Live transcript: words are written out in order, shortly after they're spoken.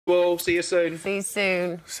Well, see you soon. See you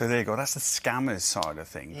soon. So there you go, that's the scammers side of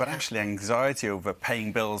things. But actually anxiety over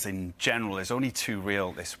paying bills in general is only too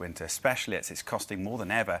real this winter, especially as it's costing more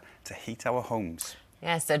than ever to heat our homes.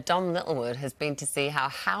 Yeah, so Dom Littlewood has been to see how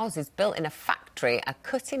houses built in a factory are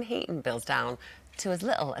cutting heating bills down to as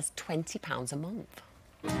little as £20 a month.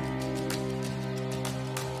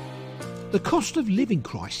 The cost of living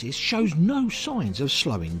crisis shows no signs of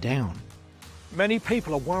slowing down. Many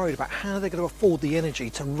people are worried about how they're going to afford the energy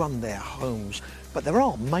to run their homes, but there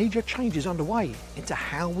are major changes underway into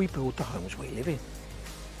how we build the homes we live in.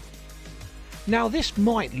 Now, this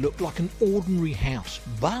might look like an ordinary house,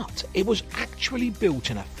 but it was actually built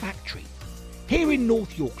in a factory. Here in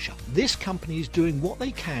North Yorkshire, this company is doing what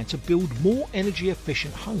they can to build more energy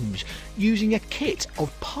efficient homes using a kit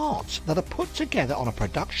of parts that are put together on a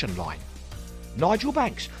production line. Nigel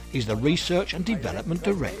Banks is the Research and Development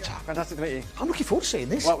Director. Fantastic to meet you. I'm looking forward to seeing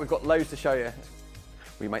this. Well, we've got loads to show you.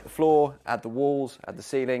 We make the floor, add the walls, add the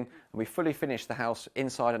ceiling, and we fully finish the house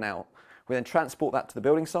inside and out. We then transport that to the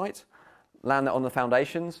building site, land that on the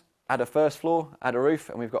foundations, add a first floor, add a roof,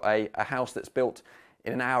 and we've got a house that's built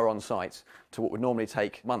in an hour on site to what would normally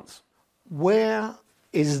take months. Where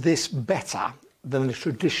is this better than the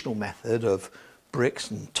traditional method of bricks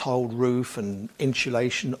and tiled roof and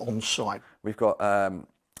insulation on site? We've got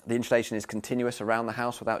the insulation is continuous around the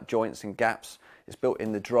house without joints and gaps. It's built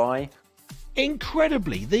in the dry.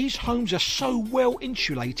 Incredibly, these homes are so well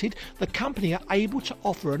insulated, the company are able to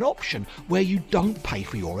offer an option where you don't pay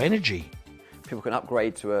for your energy. People can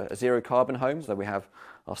upgrade to a zero carbon home. So we have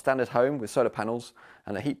our standard home with solar panels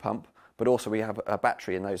and a heat pump, but also we have a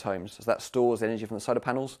battery in those homes. So that stores energy from the solar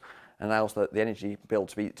panels and allows the energy bill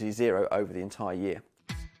to be zero over the entire year.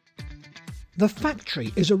 The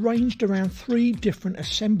factory is arranged around 3 different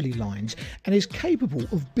assembly lines and is capable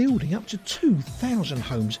of building up to 2,000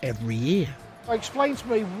 homes every year. Explain to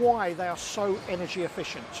me why they are so energy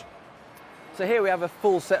efficient. So here we have a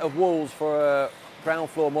full set of walls for a ground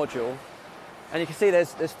floor module. And you can see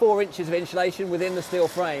there's 4 inches of insulation within the steel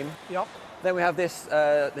frame. Yep. Then we have this,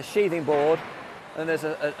 the sheathing board, and there's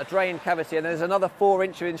a drain cavity, and there's another 4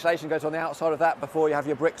 inch of insulation goes on the outside of that before you have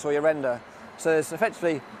your bricks or your render. So there's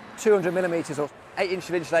effectively 200 millimetres or 8 inches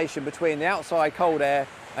of insulation between the outside cold air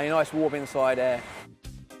and your nice warm inside air.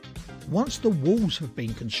 Once the walls have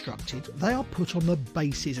been constructed, they are put on the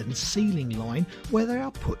bases and ceiling line where they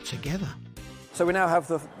are put together. So we now have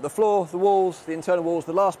the floor, the walls, the internal walls.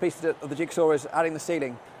 The last piece of the jigsaw is adding the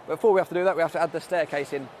ceiling. But before we have to do that, we have to add the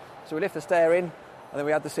staircase in. So we lift the stair in, and then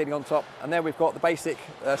we add the ceiling on top, and then we've got the basic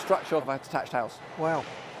structure of a detached house. Wow.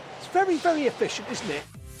 It's very, very efficient, isn't it?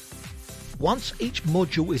 Once each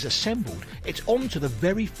module is assembled, it's on to the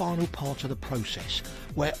very final part of the process,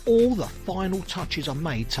 where all the final touches are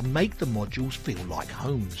made to make the modules feel like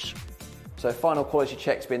homes. So final quality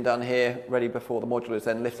check's been done here, ready before the module is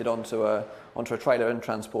then lifted onto a trailer and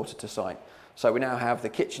transported to site. So we now have the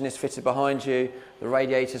kitchen is fitted behind you, the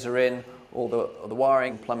radiators are in, all the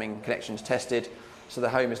wiring, plumbing connections tested. So the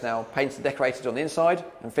home is now painted, decorated on the inside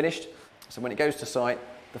and finished. So when it goes to site,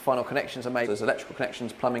 the final connections are made. There's electrical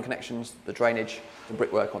connections, plumbing connections, the drainage, the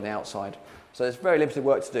brickwork on the outside. So there's very limited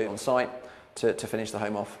work to do on site to finish the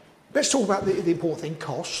home off. Let's talk about the important thing,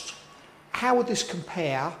 cost. How would this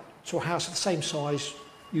compare to a house of the same size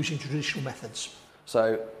using traditional methods?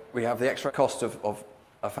 So we have the extra cost of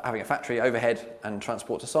having a factory overhead and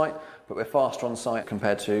transport to site, but we're faster on site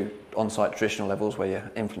compared to on-site traditional levels where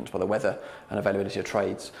you're influenced by the weather and availability of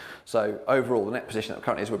trades. So overall, the net position that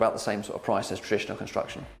currently is we're about the same sort of price as traditional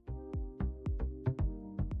construction.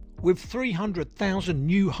 With 300,000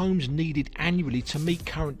 new homes needed annually to meet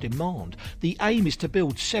current demand, the aim is to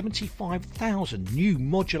build 75,000 new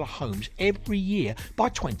modular homes every year by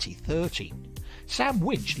 2030. Sam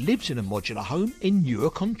Winch lives in a modular home in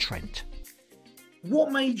Newark-on-Trent.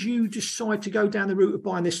 What made you decide to go down the route of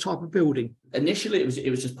buying this type of building? Initially,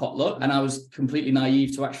 it was just pot luck, and I was completely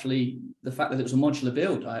naive to actually the fact that it was a modular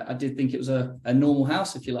build. I did think it was a normal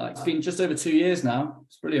house, if you like. It's been just over 2 years now.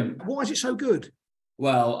 It's brilliant. Why is it so good?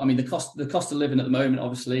 Well, I mean, the cost of living at the moment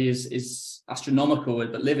obviously is astronomical,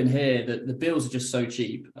 but living here, the bills are just so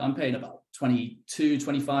cheap. I'm paying about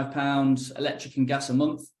 £22-25 electric and gas a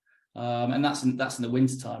month. And that's in the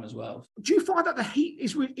winter time as well. Do you find that the heat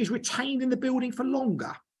is retained in the building for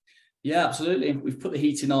longer? Yeah, absolutely. We've put the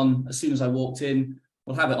heating on as soon as I walked in.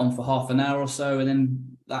 We'll have it on for half an hour or so, and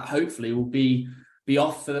then that hopefully will be be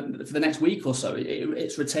off for the next week or so.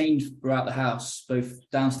 It's retained throughout the house, both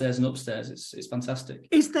downstairs and upstairs. It's fantastic.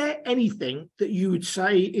 Is there anything that you would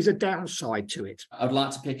say is a downside to it? I'd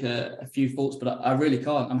like to pick a few faults, but I really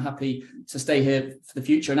can't. I'm happy to stay here for the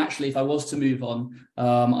future. And actually, if I was to move on,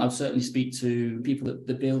 I'd certainly speak to people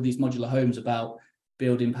that build these modular homes about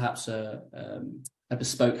building perhaps a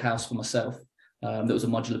bespoke house for myself that was a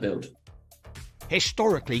modular build.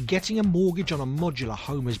 Historically, getting a mortgage on a modular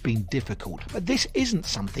home has been difficult, but this isn't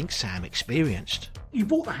something Sam experienced. You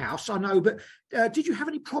bought the house, I know, but did you have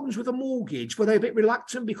any problems with a mortgage? Were they a bit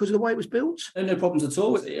reluctant because of the way it was built? No problems at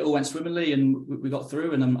all. It all went swimmingly and we got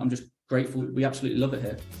through, and I'm just grateful. We absolutely love it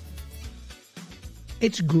here.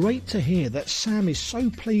 It's great to hear that Sam is so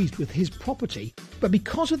pleased with his property, but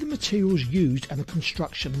because of the materials used and the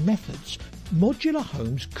construction methods, modular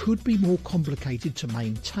homes could be more complicated to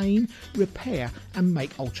maintain, repair and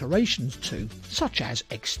make alterations to, such as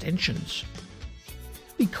extensions.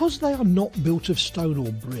 Because they are not built of stone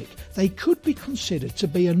or brick, they could be considered to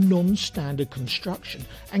be a non-standard construction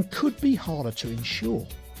and could be harder to insure.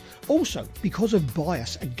 Also, because of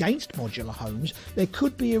bias against modular homes, there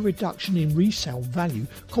could be a reduction in resale value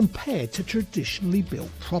compared to traditionally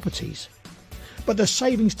built properties. But the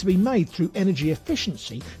savings to be made through energy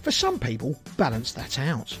efficiency, for some people, balance that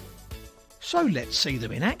out. So let's see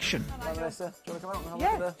them in action. Hi, Melissa. Do you want to come out and Yeah,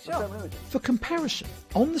 have a look at the sure. thermal imaging? For comparison,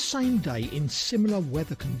 on the same day in similar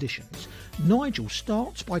weather conditions, Nigel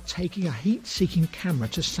starts by taking a heat-seeking camera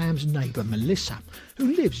to Sam's neighbour Melissa,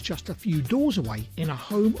 who lives just a few doors away in a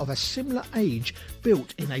home of a similar age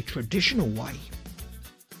built in a traditional way.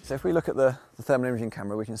 So if we look at the thermal imaging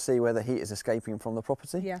camera, we can see where the heat is escaping from the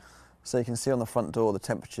property. Yeah. So you can see on the front door the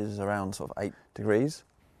temperature is around sort of 8 degrees.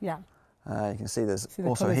 Yeah. You can see there's See, the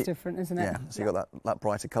also colour's heat. different, isn't it? Yeah, so you've got that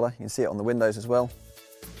brighter colour. You can see it on the windows as well.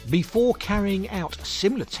 Before carrying out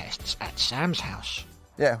similar tests at Sam's house.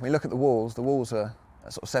 Yeah, when you look at the walls are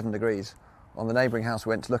at sort of 7 degrees. On the neighbouring house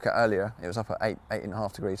we went to look at earlier, it was up at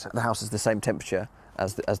 8.5 degrees. The house is the same temperature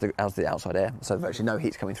as the outside air, so there's actually no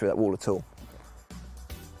heat coming through that wall at all.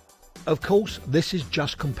 Of course, this is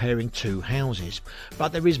just comparing two houses,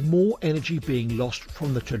 but there is more energy being lost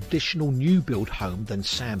from the traditional new build home than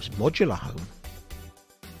Sam's modular home.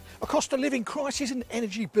 A cost of living crisis and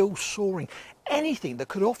energy bills soaring. Anything that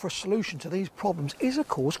could offer a solution to these problems is of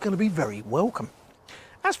course going to be very welcome.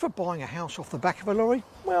 As for buying a house off the back of a lorry,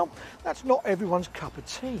 well, that's not everyone's cup of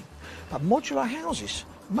tea. But modular houses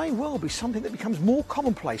may well be something that becomes more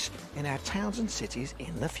commonplace in our towns and cities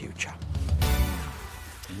in the future.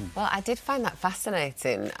 Well, I did find that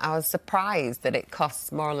fascinating. I was surprised that it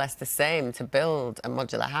costs more or less the same to build a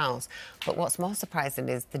modular house. But what's more surprising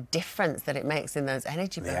is the difference that it makes in those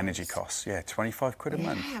energy bills. The energy costs, yeah, 25 quid a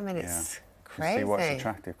month. Yeah, I mean, it's You can see what's crazy.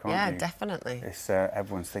 attractive, can't you? Yeah, definitely. It's,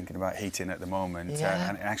 everyone's thinking about heating at the moment. Yeah.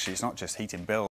 And actually, it's not just heating bills.